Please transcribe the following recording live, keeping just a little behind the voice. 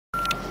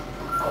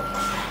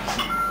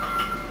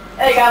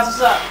Hey guys, what's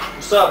up?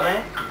 What's up,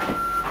 man?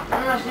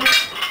 Not much, dude.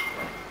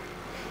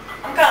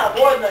 I'm kind of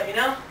bored though, you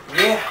know?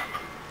 Yeah.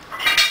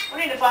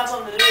 We need to find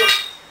something to do.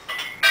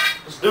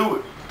 Let's do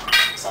it.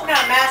 Some kind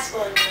of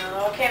masculine, you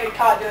know? I can't be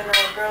caught doing all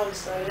the girly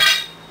stuff.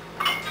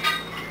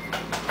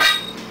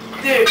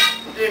 Dude.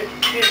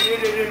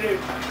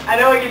 I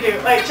know what you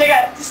do. Like,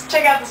 just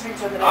check out this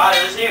pizza today. Alright,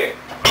 let's hear it.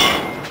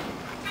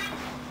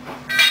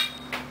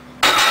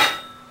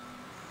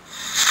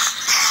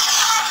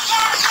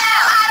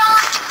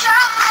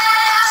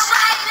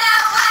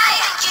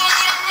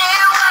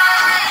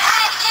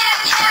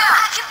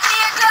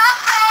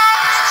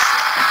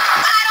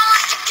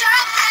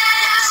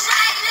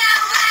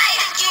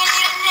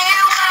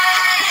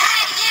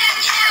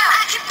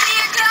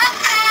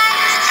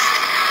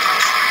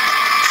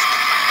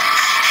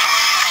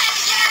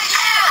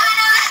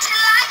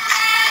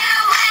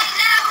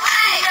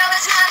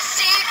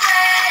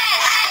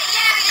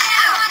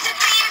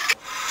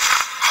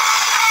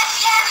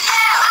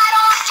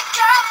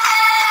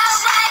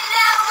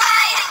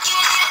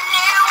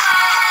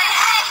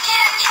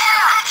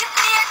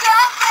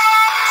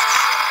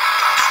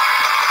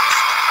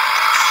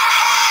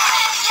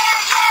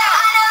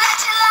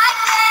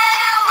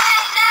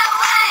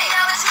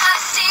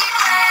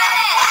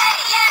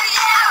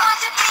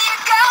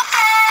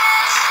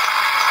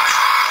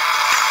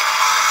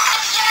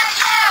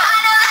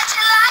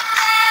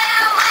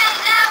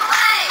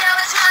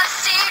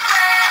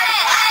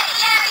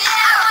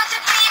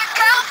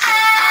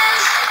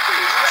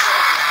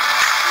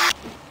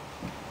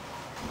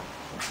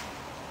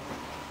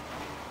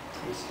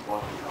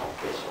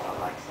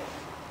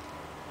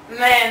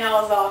 Man, that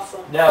was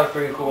awesome. That was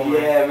pretty cool,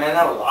 man. Yeah, man,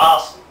 that was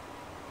awesome.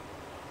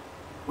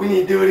 We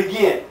need to do it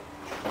again.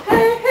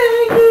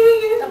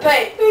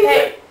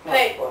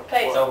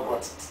 Pay. It's over.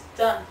 It's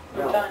done.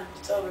 We're done.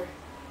 It's over.